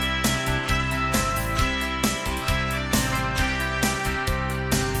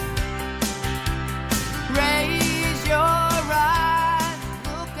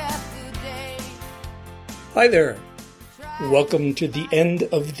Hi there. Welcome to the end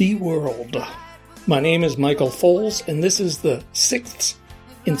of the world. My name is Michael Foles, and this is the 6th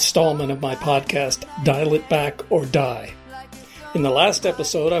installment of my podcast, Dial It Back or Die. In the last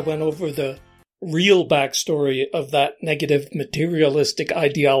episode, I went over the real backstory of that negative materialistic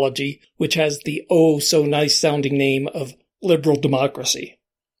ideology, which has the oh-so-nice-sounding name of liberal democracy.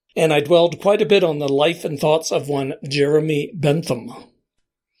 And I dwelled quite a bit on the life and thoughts of one Jeremy Bentham.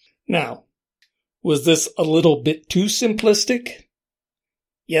 Now, was this a little bit too simplistic?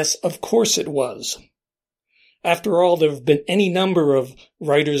 Yes, of course it was. After all, there have been any number of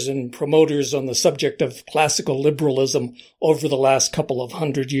writers and promoters on the subject of classical liberalism over the last couple of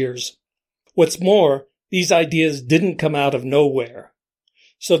 100 years. What's more, these ideas didn't come out of nowhere,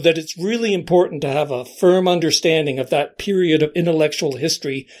 so that it's really important to have a firm understanding of that period of intellectual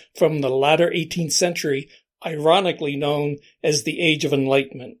history from the latter 18th century, ironically known as the Age of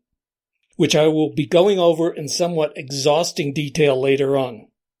Enlightenment, which I will be going over in somewhat exhausting detail later on.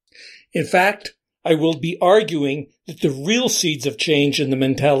 In fact, I will be arguing that the real seeds of change in the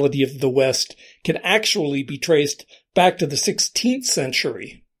mentality of the West can actually be traced back to the 16th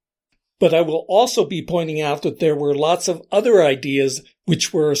century. But I will also be pointing out that there were lots of other ideas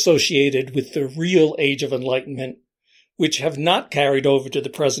which were associated with the real Age of Enlightenment, which have not carried over to the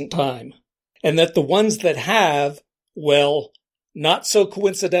present time, and that the ones that have, well, not so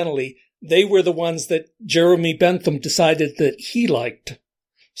coincidentally, they were the ones that Jeremy Bentham decided that he liked.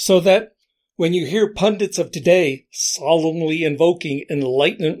 So that when you hear pundits of today solemnly invoking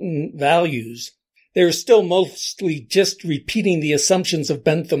Enlightenment values, they are still mostly just repeating the assumptions of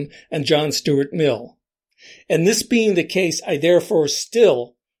Bentham and John Stuart Mill. And this being the case, I therefore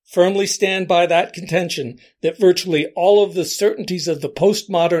still firmly stand by that contention that virtually all of the certainties of the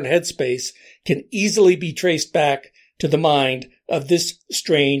postmodern headspace can easily be traced back to the mind of this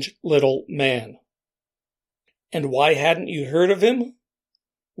strange little man. And why hadn't you heard of him?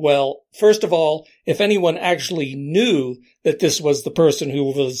 Well, first of all, if anyone actually knew that this was the person who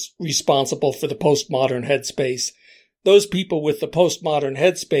was responsible for the postmodern headspace, those people with the postmodern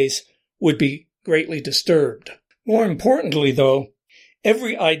headspace would be greatly disturbed. More importantly, though,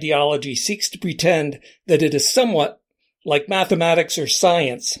 every ideology seeks to pretend that it is somewhat like mathematics or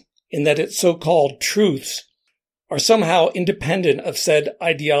science, in that its so-called truths are somehow independent of said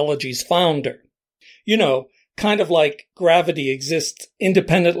ideology's founder. You know, kind of like gravity exists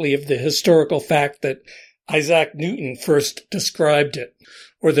independently of the historical fact that Isaac Newton first described it,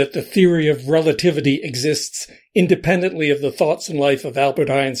 or that the theory of relativity exists independently of the thoughts and life of Albert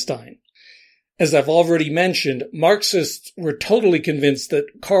Einstein. As I've already mentioned, Marxists were totally convinced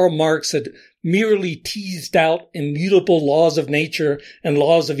that Karl Marx had merely teased out immutable laws of nature and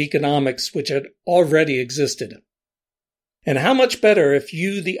laws of economics which had already existed. And how much better if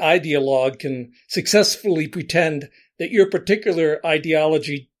you, the ideologue, can successfully pretend that your particular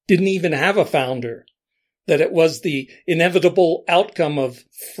ideology didn't even have a founder, that it was the inevitable outcome of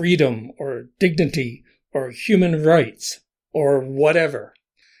freedom or dignity or human rights or whatever.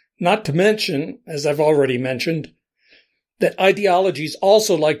 Not to mention, as I've already mentioned, that ideologies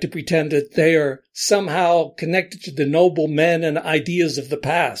also like to pretend that they are somehow connected to the noble men and ideas of the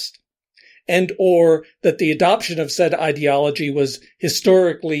past, and or that the adoption of said ideology was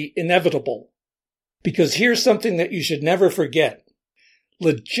historically inevitable. Because here's something that you should never forget.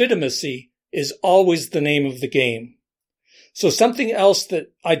 Legitimacy is always the name of the game. So something else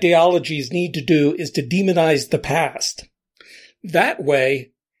that ideologies need to do is to demonize the past. That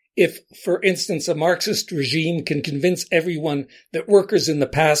way, if, for instance, a Marxist regime can convince everyone that workers in the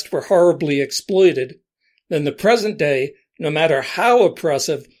past were horribly exploited, then the present day, no matter how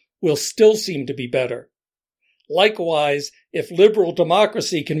oppressive, will still seem to be better. Likewise, if liberal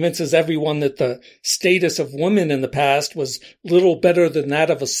democracy convinces everyone that the status of women in the past was little better than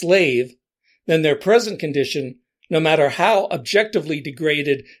that of a slave, then their present condition, no matter how objectively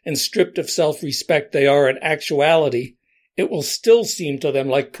degraded and stripped of self-respect they are in actuality, it will still seem to them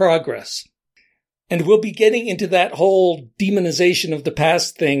like progress. And we'll be getting into that whole demonization of the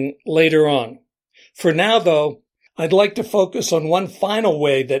past thing later on. For now, though, I'd like to focus on one final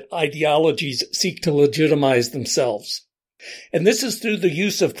way that ideologies seek to legitimize themselves. And this is through the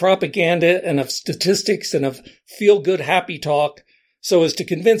use of propaganda and of statistics and of feel-good happy talk so as to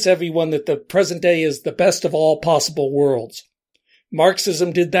convince everyone that the present day is the best of all possible worlds.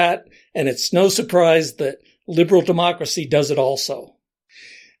 Marxism did that, and it's no surprise that liberal democracy does it also.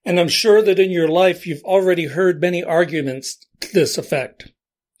 And I'm sure that in your life you've already heard many arguments to this effect.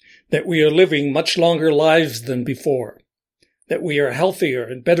 That we are living much longer lives than before, that we are healthier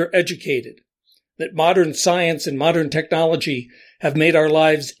and better educated, that modern science and modern technology have made our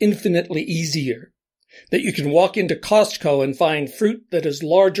lives infinitely easier, that you can walk into Costco and find fruit that is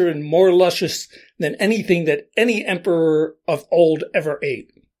larger and more luscious than anything that any emperor of old ever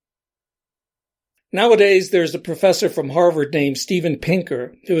ate. Nowadays, there's a professor from Harvard named Steven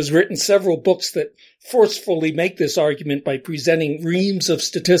Pinker who has written several books that forcefully make this argument by presenting reams of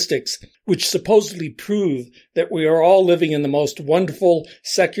statistics which supposedly prove that we are all living in the most wonderful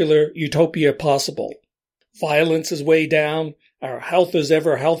secular utopia possible. Violence is way down, our health is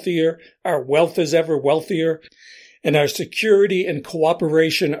ever healthier, our wealth is ever wealthier, and our security and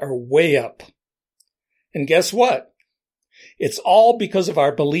cooperation are way up. And guess what? It's all because of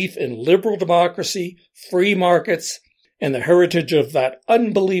our belief in liberal democracy, free markets, and the heritage of that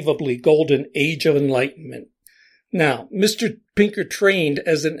unbelievably golden age of enlightenment. Now, Mr. Pinker trained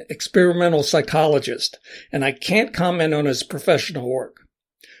as an experimental psychologist, and I can't comment on his professional work,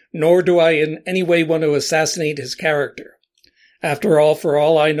 nor do I in any way want to assassinate his character. After all, for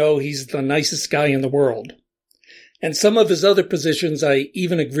all I know, he's the nicest guy in the world. And some of his other positions I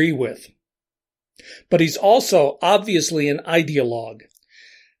even agree with. But he's also obviously an ideologue.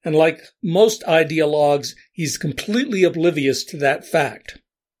 And like most ideologues, he's completely oblivious to that fact.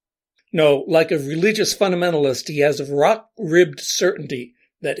 No, like a religious fundamentalist, he has a rock-ribbed certainty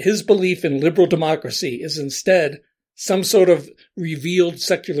that his belief in liberal democracy is instead some sort of revealed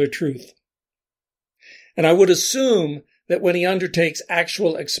secular truth. And I would assume that when he undertakes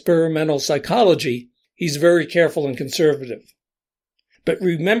actual experimental psychology, he's very careful and conservative. But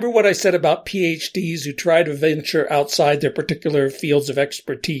remember what I said about PhDs who try to venture outside their particular fields of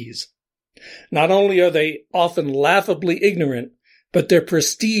expertise. Not only are they often laughably ignorant, but their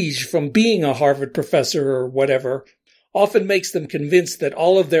prestige from being a Harvard professor or whatever often makes them convinced that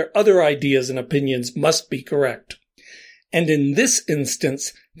all of their other ideas and opinions must be correct. And in this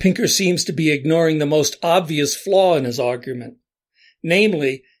instance, Pinker seems to be ignoring the most obvious flaw in his argument.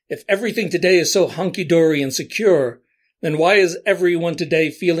 Namely, if everything today is so hunky-dory and secure, then why is everyone today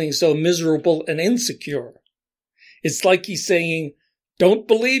feeling so miserable and insecure? It's like he's saying, don't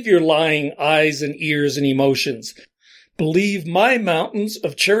believe your lying eyes and ears and emotions. Believe my mountains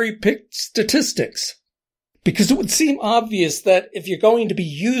of cherry-picked statistics. Because it would seem obvious that if you're going to be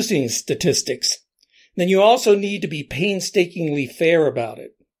using statistics, then you also need to be painstakingly fair about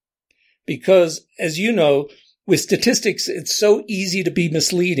it. Because, as you know, with statistics, it's so easy to be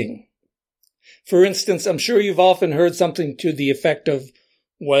misleading. For instance, I'm sure you've often heard something to the effect of,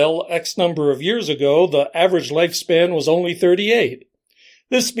 well, X number of years ago, the average lifespan was only 38.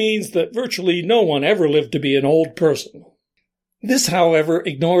 This means that virtually no one ever lived to be an old person. This, however,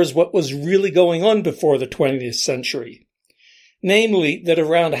 ignores what was really going on before the 20th century. Namely, that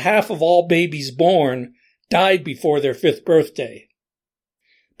around half of all babies born died before their 5th birthday.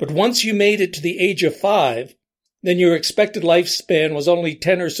 But once you made it to the age of 5, then your expected lifespan was only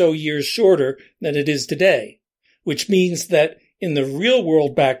 10 or so years shorter than it is today, which means that in the real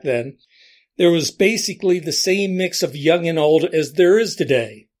world back then, there was basically the same mix of young and old as there is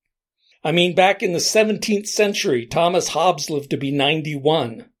today. I mean, back in the 17th century, Thomas Hobbes lived to be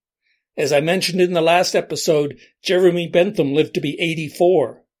 91. As I mentioned in the last episode, Jeremy Bentham lived to be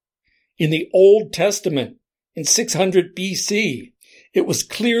 84. In the Old Testament, in 600 BC, it was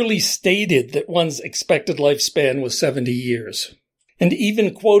clearly stated that one's expected lifespan was 70 years. And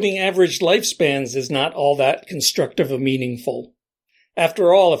even quoting average lifespans is not all that constructive or meaningful.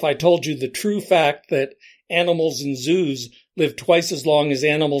 After all, if I told you the true fact that animals in zoos live twice as long as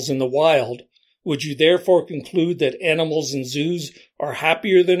animals in the wild, would you therefore conclude that animals in zoos are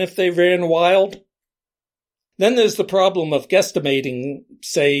happier than if they ran wild? Then there's the problem of guesstimating,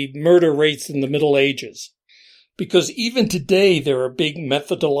 say, murder rates in the Middle Ages. Because even today there are big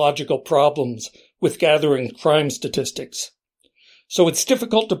methodological problems with gathering crime statistics. So it's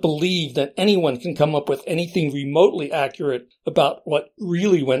difficult to believe that anyone can come up with anything remotely accurate about what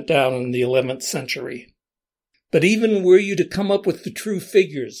really went down in the 11th century. But even were you to come up with the true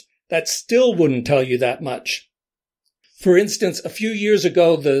figures, that still wouldn't tell you that much. For instance, a few years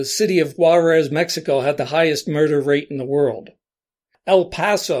ago, the city of Juarez, Mexico had the highest murder rate in the world. El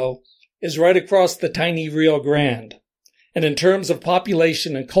Paso is right across the tiny Rio Grande. And in terms of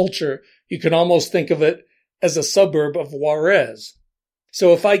population and culture, you can almost think of it as a suburb of Juarez.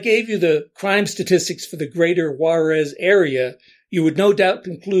 So if I gave you the crime statistics for the greater Juarez area, you would no doubt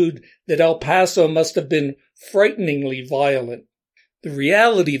conclude that El Paso must have been frighteningly violent. The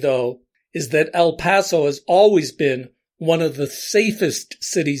reality, though, is that El Paso has always been one of the safest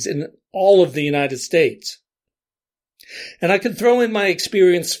cities in all of the United States. And I can throw in my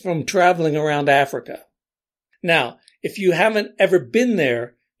experience from traveling around Africa. Now, if you haven't ever been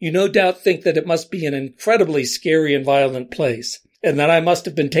there, you no doubt think that it must be an incredibly scary and violent place. and that I must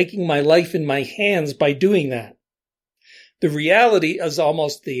have been taking my life in my hands by doing that. The reality is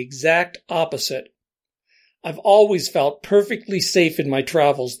almost the exact opposite. I've always felt perfectly safe in my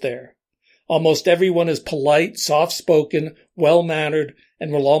travels there. Almost everyone is polite, soft-spoken, well-mannered,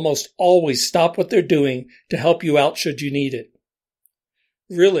 and will almost always stop what they're doing to help you out should you need it.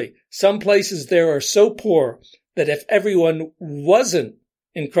 Really, some places there are so poor that if everyone wasn't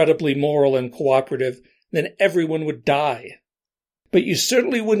incredibly moral and cooperative, then everyone would die. But you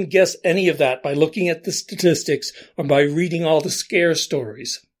certainly wouldn't guess any of that by looking at the statistics or by reading all the scare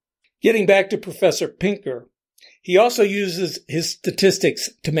stories. Getting back to Professor Pinker, he also uses his statistics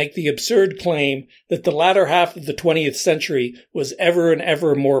to make the absurd claim that the latter half of the 20th century was ever and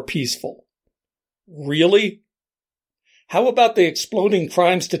ever more peaceful. Really? How about the exploding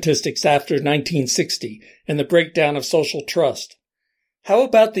crime statistics after 1960 and the breakdown of social trust? How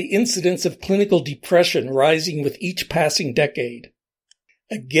about the incidence of clinical depression rising with each passing decade?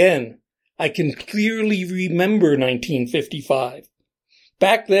 Again, I can clearly remember 1955.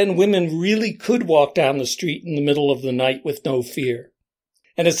 Back then, women really could walk down the street in the middle of the night with no fear.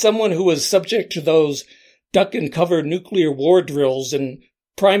 And as someone who was subject to those duck and cover nuclear war drills in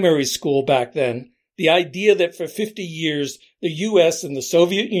primary school back then, the idea that for 50 years the U.S. and the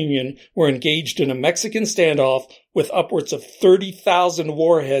Soviet Union were engaged in a Mexican standoff with upwards of 30,000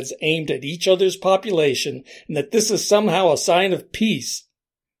 warheads aimed at each other's population, and that this is somehow a sign of peace,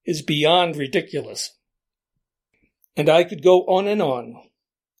 is beyond ridiculous. And I could go on and on.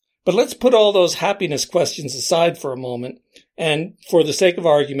 But let's put all those happiness questions aside for a moment, and, for the sake of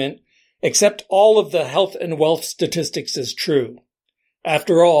argument, accept all of the health and wealth statistics as true.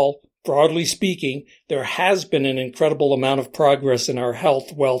 After all, broadly speaking, there has been an incredible amount of progress in our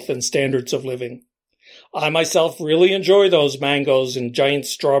health, wealth, and standards of living. I myself really enjoy those mangoes and giant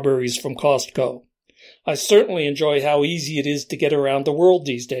strawberries from Costco. I certainly enjoy how easy it is to get around the world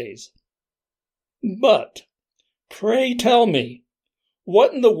these days. But, pray tell me,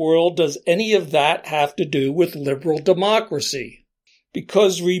 what in the world does any of that have to do with liberal democracy?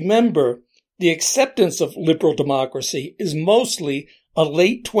 Because remember, the acceptance of liberal democracy is mostly a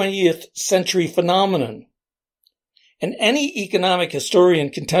late 20th century phenomenon. And any economic historian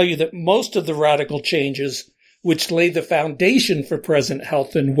can tell you that most of the radical changes, which lay the foundation for present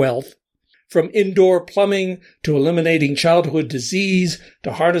health and wealth, from indoor plumbing to eliminating childhood disease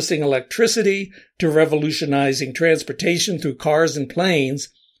to harnessing electricity to revolutionizing transportation through cars and planes,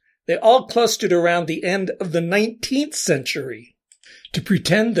 they all clustered around the end of the 19th century. To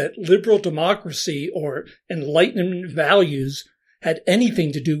pretend that liberal democracy or Enlightenment values had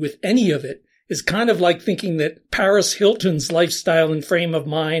anything to do with any of it is kind of like thinking that Paris Hilton's lifestyle and frame of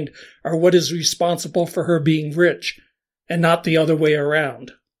mind are what is responsible for her being rich, and not the other way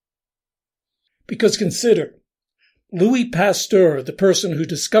around. Because consider, Louis Pasteur, the person who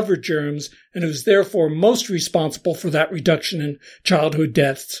discovered germs and who's therefore most responsible for that reduction in childhood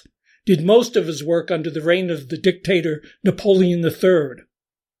deaths, did most of his work under the reign of the dictator Napoleon III.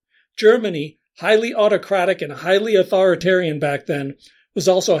 Germany, highly autocratic and highly authoritarian back then, was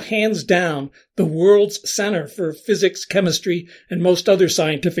also hands down the world's center for physics, chemistry, and most other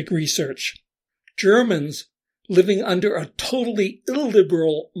scientific research. Germans, living under a totally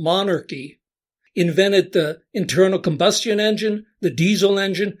illiberal monarchy, invented the internal combustion engine, the diesel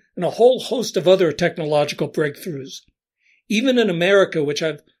engine, and a whole host of other technological breakthroughs. Even in America, which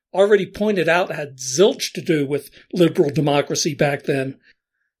I've already pointed out had zilch to do with liberal democracy back then,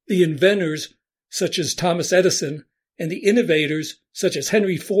 the inventors, such as Thomas Edison, and the innovators, such as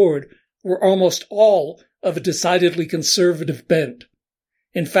Henry Ford, were almost all of a decidedly conservative bent.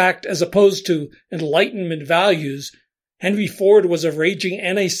 In fact, as opposed to Enlightenment values, Henry Ford was a raging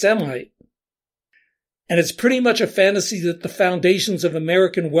anti-Semite. And it's pretty much a fantasy that the foundations of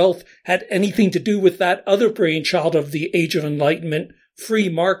American wealth had anything to do with that other brainchild of the Age of Enlightenment, free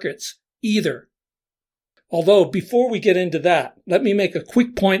markets, either. Although, before we get into that, let me make a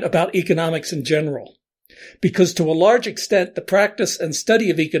quick point about economics in general. Because to a large extent, the practice and study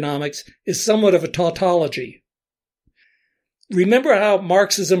of economics is somewhat of a tautology. Remember how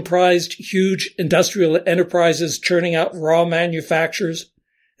Marxism prized huge industrial enterprises churning out raw manufactures,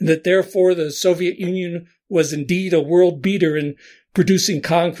 and that therefore the Soviet Union was indeed a world beater in producing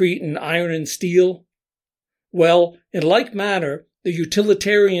concrete and iron and steel? Well, in like manner, the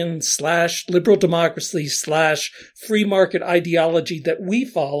utilitarian/liberal democracy/free market ideology that we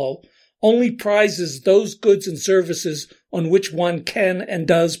follow only prizes those goods and services on which one can and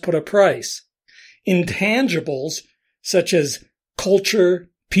does put a price. Intangibles, such as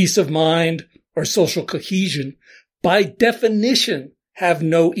culture, peace of mind, or social cohesion, by definition have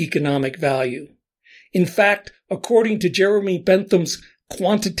no economic value. In fact, according to Jeremy Bentham's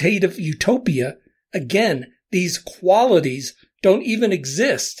quantitative utopia, again, these qualities don't even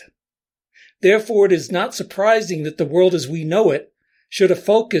exist. Therefore, it is not surprising that the world as we know it should have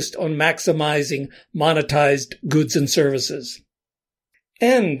focused on maximizing monetized goods and services.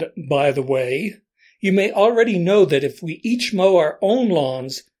 And, by the way, you may already know that if we each mow our own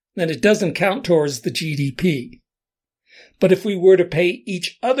lawns, then it doesn't count towards the GDP. But if we were to pay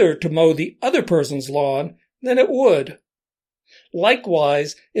each other to mow the other person's lawn, then it would.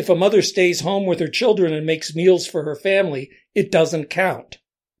 Likewise, if a mother stays home with her children and makes meals for her family, it doesn't count.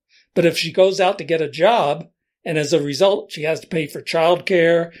 But if she goes out to get a job, and as a result she has to pay for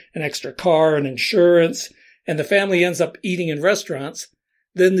childcare, an extra car and insurance, and the family ends up eating in restaurants,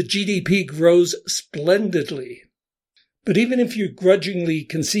 then the GDP grows splendidly. But even if you grudgingly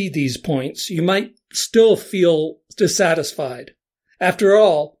concede these points, you might still feel dissatisfied. After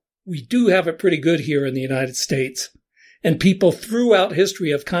all, we do have it pretty good here in the United States, and people throughout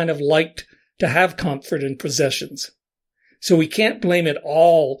history have kind of liked to have comfort and possessions. So we can't blame it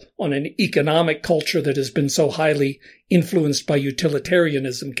all on an economic culture that has been so highly influenced by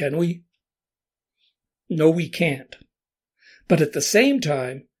utilitarianism, can we? No, we can't. But at the same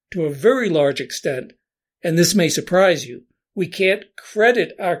time, to a very large extent, and this may surprise you, we can't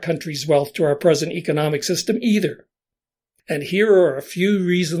credit our country's wealth to our present economic system either. And here are a few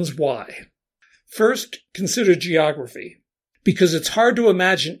reasons why. First, consider geography, because it's hard to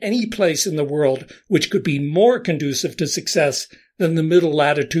imagine any place in the world which could be more conducive to success than the middle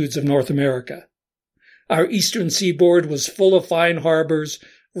latitudes of North America. Our eastern seaboard was full of fine harbors,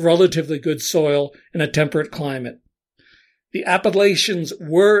 relatively good soil, and a temperate climate. The Appalachians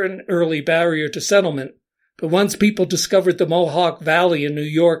were an early barrier to settlement, but once people discovered the Mohawk Valley in New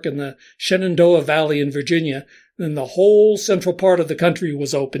York and the Shenandoah Valley in Virginia, then the whole central part of the country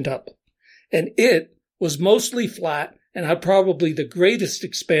was opened up. And it was mostly flat and had probably the greatest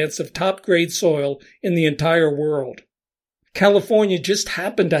expanse of top-grade soil in the entire world. California just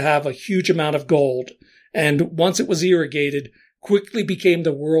happened to have a huge amount of gold, and once it was irrigated, quickly became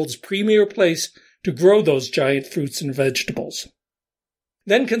the world's premier place to grow those giant fruits and vegetables.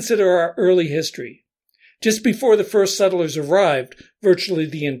 Then consider our early history. Just before the first settlers arrived, virtually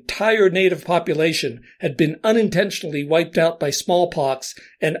the entire native population had been unintentionally wiped out by smallpox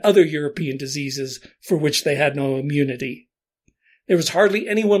and other European diseases for which they had no immunity. There was hardly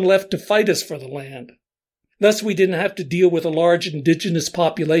anyone left to fight us for the land. Thus, we didn't have to deal with a large indigenous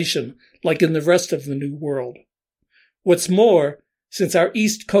population like in the rest of the New World. What's more, since our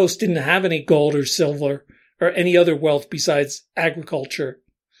East Coast didn't have any gold or silver or any other wealth besides agriculture,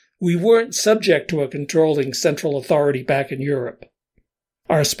 we weren't subject to a controlling central authority back in Europe.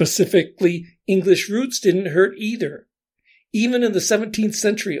 Our specifically English roots didn't hurt either. Even in the 17th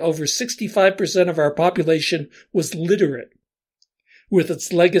century, over 65% of our population was literate. With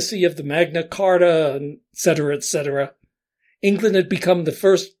its legacy of the Magna Carta, etc., England had become the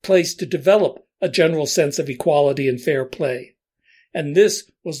first place to develop a general sense of equality and fair play. And this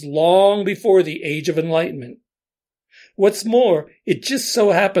was long before the Age of Enlightenment. What's more, it just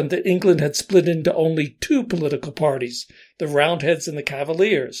so happened that England had split into only two political parties, the Roundheads and the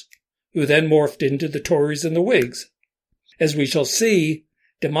Cavaliers, who then morphed into the Tories and the Whigs. As we shall see,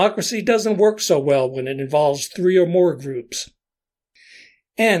 democracy doesn't work so well when it involves three or more groups.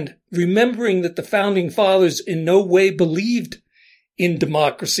 And remembering that the Founding Fathers in no way believed in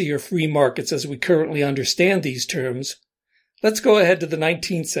democracy or free markets as we currently understand these terms, let's go ahead to the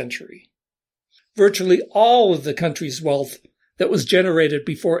 19th century. Virtually all of the country's wealth that was generated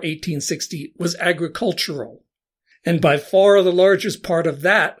before 1860 was agricultural, and by far the largest part of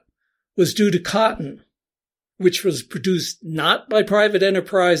that was due to cotton, which was produced not by private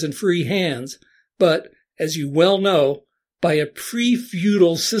enterprise and free hands, but, as you well know, by a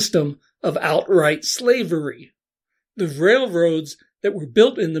pre-feudal system of outright slavery. The railroads that were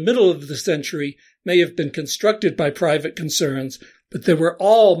built in the middle of the century may have been constructed by private concerns, but they were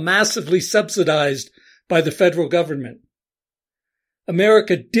all massively subsidized by the federal government.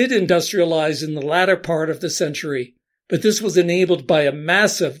 America did industrialize in the latter part of the century, but this was enabled by a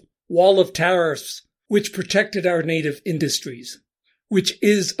massive wall of tariffs which protected our native industries, which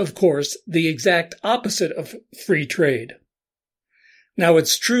is, of course, the exact opposite of free trade. Now,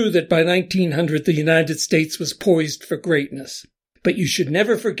 it's true that by 1900 the United States was poised for greatness, but you should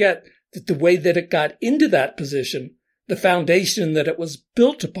never forget that the way that it got into that position, the foundation that it was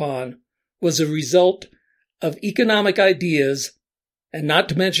built upon, was a result of economic ideas, and not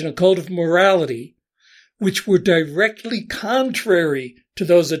to mention a code of morality, which were directly contrary to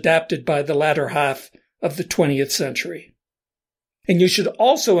those adapted by the latter half of the 20th century. And you should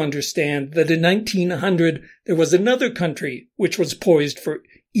also understand that in 1900, there was another country which was poised for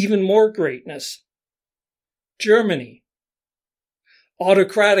even more greatness. Germany.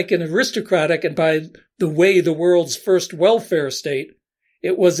 Autocratic and aristocratic, and by the way, the world's first welfare state,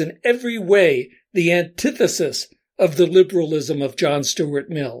 it was in every way the antithesis of the liberalism of John Stuart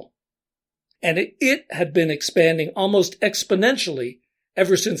Mill. And it had been expanding almost exponentially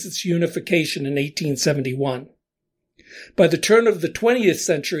ever since its unification in 1871. By the turn of the 20th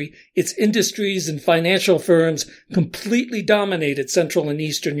century, its industries and financial firms completely dominated Central and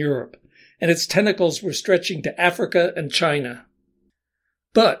Eastern Europe, and its tentacles were stretching to Africa and China.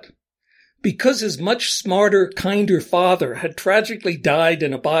 But because his much smarter, kinder father had tragically died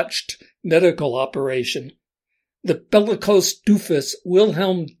in a botched medical operation, the bellicose doofus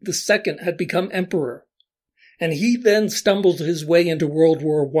Wilhelm II had become emperor, and he then stumbled his way into World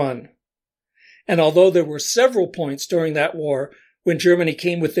War I. And although there were several points during that war when Germany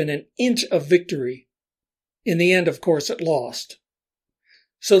came within an inch of victory, in the end, of course, it lost.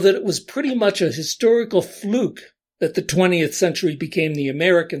 So that it was pretty much a historical fluke that the 20th century became the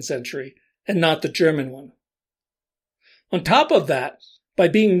American century and not the German one. On top of that, by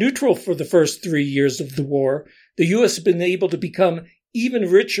being neutral for the first 3 years of the war, the U.S. has been able to become even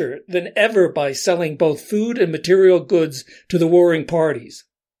richer than ever by selling both food and material goods to the warring parties.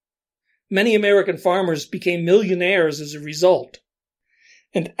 Many American farmers became millionaires as a result.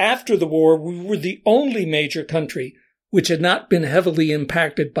 And after the war, we were the only major country which had not been heavily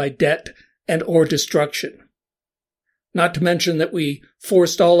impacted by debt and or destruction. Not to mention that we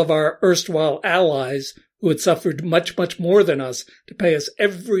forced all of our erstwhile allies, who had suffered much, much more than us, to pay us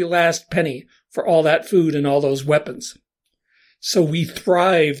every last penny for all that food and all those weapons. So we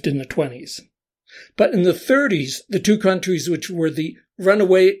thrived in the 20s. But in the 30s, the two countries which were the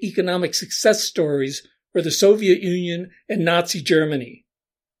runaway economic success stories were the Soviet Union and Nazi Germany.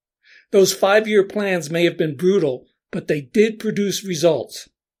 Those 5-year plans may have been brutal, but they did produce results.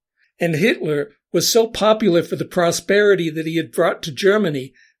 And Hitler was so popular for the prosperity that he had brought to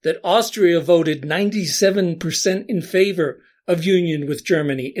Germany that Austria voted 97% in favor of union with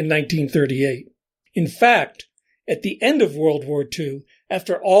Germany in 1938. In fact, at the end of World War II,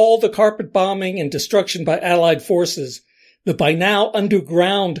 after all the carpet bombing and destruction by Allied forces, the by now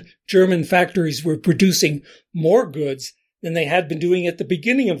underground German factories were producing more goods than they had been doing at the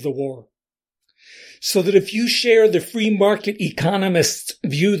beginning of the war. So that if you share the free market economists'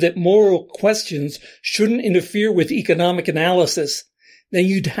 view that moral questions shouldn't interfere with economic analysis, then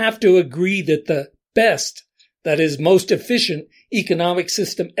you'd have to agree that the best, that is, most efficient economic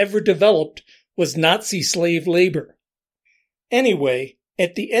system ever developed was Nazi slave labor. Anyway,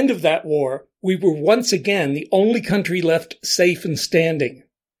 at the end of that war, we were once again the only country left safe and standing.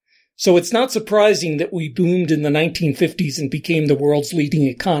 So it's not surprising that we boomed in the 1950s and became the world's leading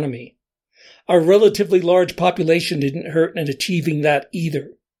economy. Our relatively large population didn't hurt in achieving that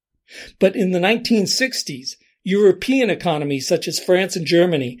either. But in the 1960s, European economies such as France and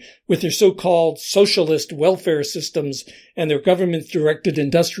Germany, with their so-called socialist welfare systems and their government-directed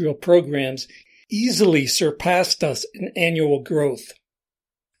industrial programs, easily surpassed us in annual growth.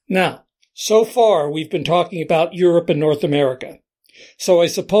 Now, so far we've been talking about Europe and North America. So I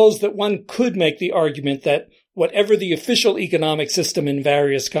suppose that one could make the argument that whatever the official economic system in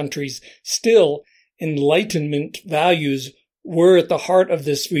various countries, still Enlightenment values were at the heart of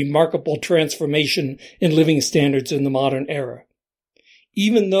this remarkable transformation in living standards in the modern era.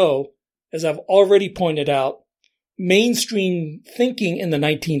 Even though, as I've already pointed out, mainstream thinking in the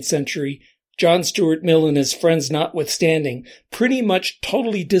 19th century, John Stuart Mill and his friends notwithstanding, pretty much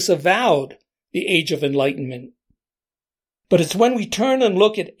totally disavowed the Age of Enlightenment. But it's when we turn and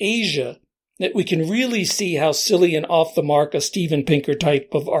look at Asia that we can really see how silly and off the mark a Steven Pinker type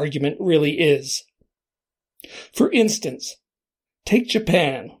of argument really is. For instance, take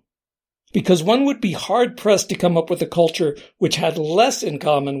Japan, because one would be hard-pressed to come up with a culture which had less in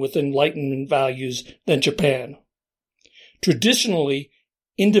common with Enlightenment values than Japan. Traditionally,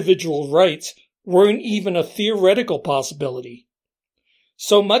 individual rights weren't even a theoretical possibility.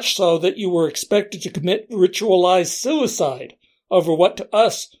 So much so that you were expected to commit ritualized suicide over what to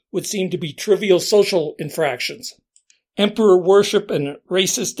us would seem to be trivial social infractions. Emperor worship and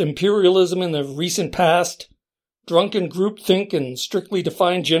racist imperialism in the recent past, drunken groupthink and strictly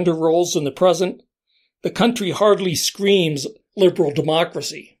defined gender roles in the present, the country hardly screams liberal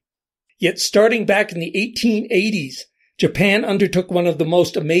democracy. Yet starting back in the 1880s, Japan undertook one of the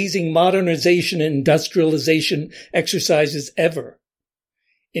most amazing modernization and industrialization exercises ever.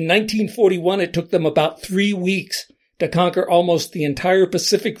 In 1941, it took them about 3 weeks to conquer almost the entire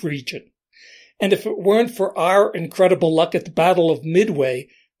Pacific region. And if it weren't for our incredible luck at the Battle of Midway,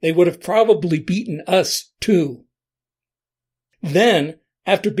 they would have probably beaten us too. Then,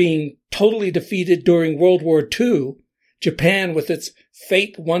 after being totally defeated during World War II, Japan, with its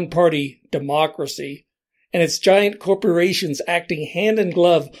fake one-party democracy and its giant corporations acting hand in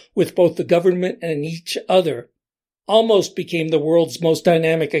glove with both the government and each other, almost became the world's most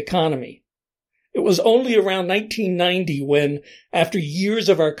dynamic economy. It was only around 1990 when, after years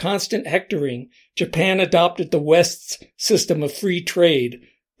of our constant hectoring, Japan adopted the West's system of free trade,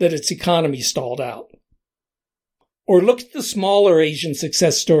 that its economy stalled out. Or look at the smaller Asian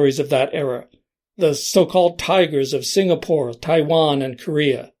success stories of that era, the so-called tigers of Singapore, Taiwan, and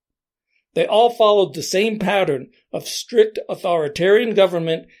Korea. They all followed the same pattern of strict authoritarian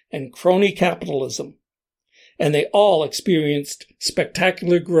government and crony capitalism, and they all experienced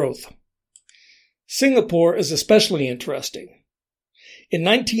spectacular growth. Singapore is especially interesting. In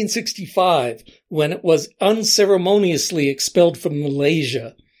 1965, when it was unceremoniously expelled from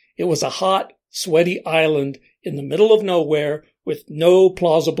Malaysia, it was a hot, sweaty island in the middle of nowhere with no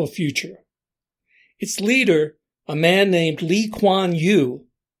plausible future. Its leader, a man named Lee Kuan Yew,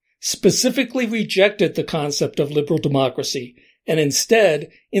 specifically rejected the concept of liberal democracy and instead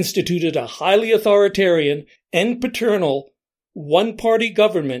instituted a highly authoritarian and paternal one-party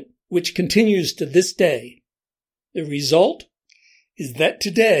government which continues to this day. The result is that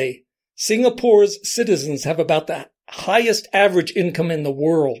today, Singapore's citizens have about the highest average income in the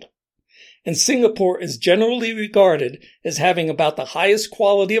world, and Singapore is generally regarded as having about the highest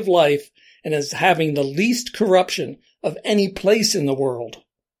quality of life and as having the least corruption of any place in the world.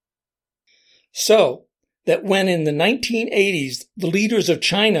 So that when in the 1980s the leaders of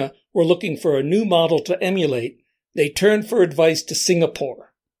China were looking for a new model to emulate, they turned for advice to Singapore.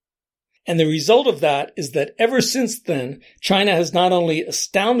 And the result of that is that ever since then, China has not only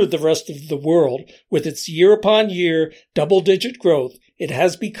astounded the rest of the world with its year-upon-year double-digit growth, it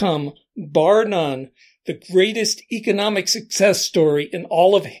has become, bar none, the greatest economic success story in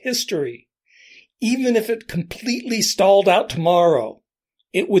all of history. Even if it completely stalled out tomorrow,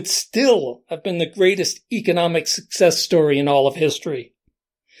 it would still have been the greatest economic success story in all of history.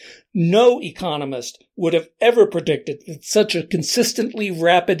 No economist would have ever predicted that such a consistently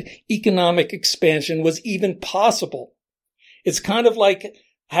rapid economic expansion was even possible. It's kind of like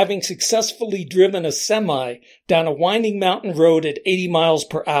having successfully driven a semi down a winding mountain road at 80 miles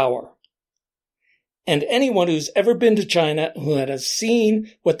per hour. And anyone who's ever been to China who has seen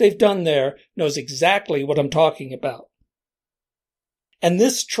what they've done there knows exactly what I'm talking about. And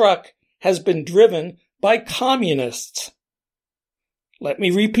this truck has been driven by communists. Let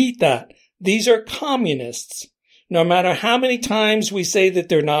me repeat that. These are communists. No matter how many times we say that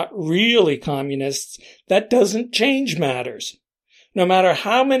they're not really communists, that doesn't change matters. No matter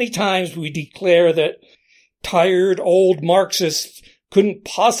how many times we declare that tired old Marxists couldn't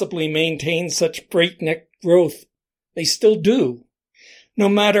possibly maintain such breakneck growth, they still do. No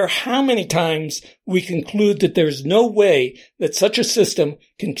matter how many times we conclude that there's no way that such a system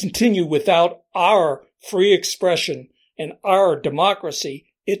can continue without our free expression and our democracy,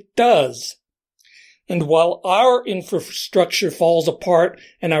 it does. And while our infrastructure falls apart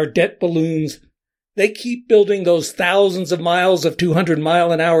and our debt balloons, they keep building those thousands of miles of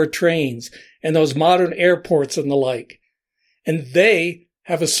 200-mile-an-hour trains and those modern airports and the like. And they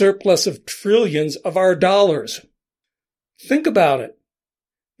have a surplus of trillions of our dollars. Think about it.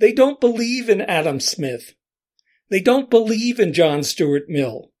 They don't believe in Adam Smith. They don't believe in John Stuart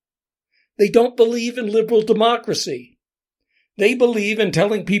Mill. They don't believe in liberal democracy. They believe in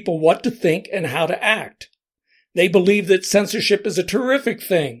telling people what to think and how to act. They believe that censorship is a terrific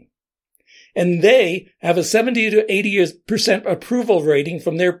thing. And they have a 70 to 80% approval rating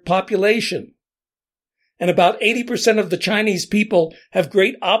from their population. And about 80% of the Chinese people have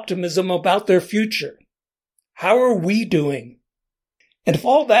great optimism about their future. How are we doing? And if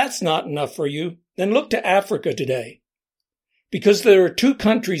all that's not enough for you, then look to Africa today. Because there are two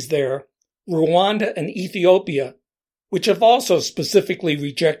countries there, Rwanda and Ethiopia, which have also specifically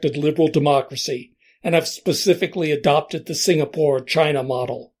rejected liberal democracy and have specifically adopted the Singapore-China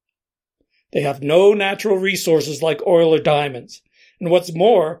model. They have no natural resources like oil or diamonds, and what's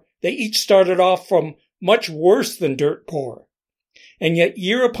more, they each started off from much worse than dirt poor. And yet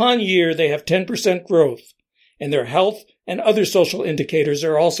year upon year they have 10% growth, and their health and other social indicators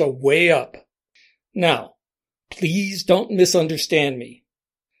are also way up. Now, please don't misunderstand me.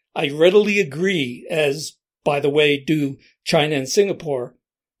 I readily agree, as by the way do China and Singapore,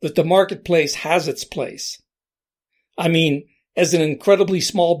 that the marketplace has its place. I mean, as an incredibly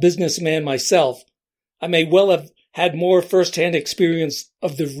small businessman myself, I may well have had more firsthand experience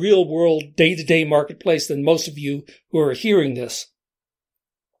of the real-world day-to-day marketplace than most of you who are hearing this.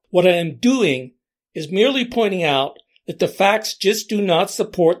 What I am doing is merely pointing out that the facts just do not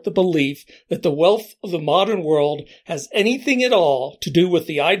support the belief that the wealth of the modern world has anything at all to do with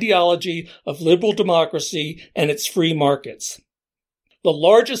the ideology of liberal democracy and its free markets. The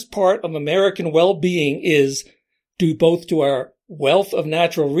largest part of American well-being is due both to our wealth of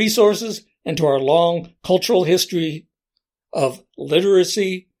natural resources and to our long cultural history of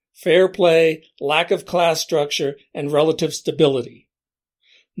literacy, fair play, lack of class structure, and relative stability.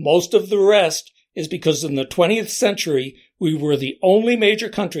 Most of the rest is because in the 20th century, we were the only major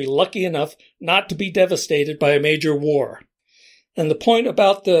country lucky enough not to be devastated by a major war. And the point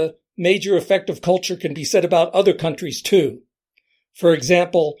about the major effect of culture can be said about other countries too. For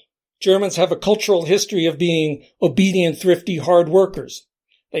example, Germans have a cultural history of being obedient, thrifty, hard workers.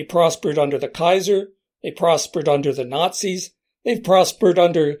 They prospered under the Kaiser, they prospered under the Nazis, they've prospered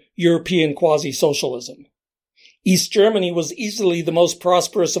under European quasi-socialism. East Germany was easily the most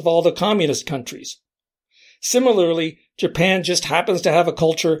prosperous of all the communist countries. Similarly, Japan just happens to have a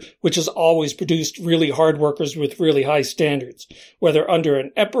culture which has always produced really hard workers with really high standards, whether under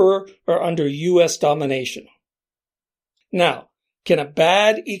an emperor or under U.S. domination. Now, can a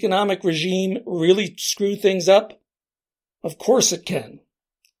bad economic regime really screw things up? Of course it can.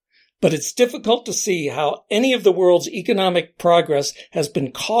 But it's difficult to see how any of the world's economic progress has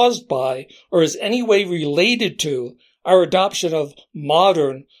been caused by or is any way related to our adoption of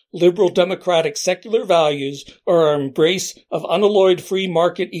modern, liberal democratic secular values or our embrace of unalloyed free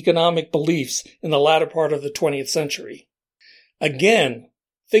market economic beliefs in the latter part of the 20th century. Again,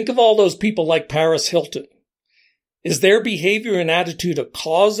 think of all those people like Paris Hilton. Is their behavior and attitude a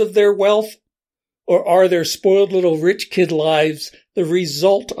cause of their wealth? Or are their spoiled little rich kid lives the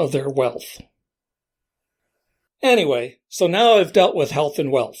result of their wealth? Anyway, so now I've dealt with health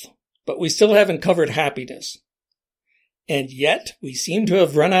and wealth, but we still haven't covered happiness. And yet, we seem to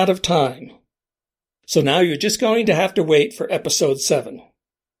have run out of time. So now you're just going to have to wait for episode 7.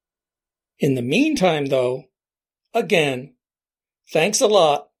 In the meantime, though, again, thanks a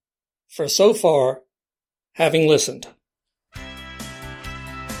lot for so far having listened.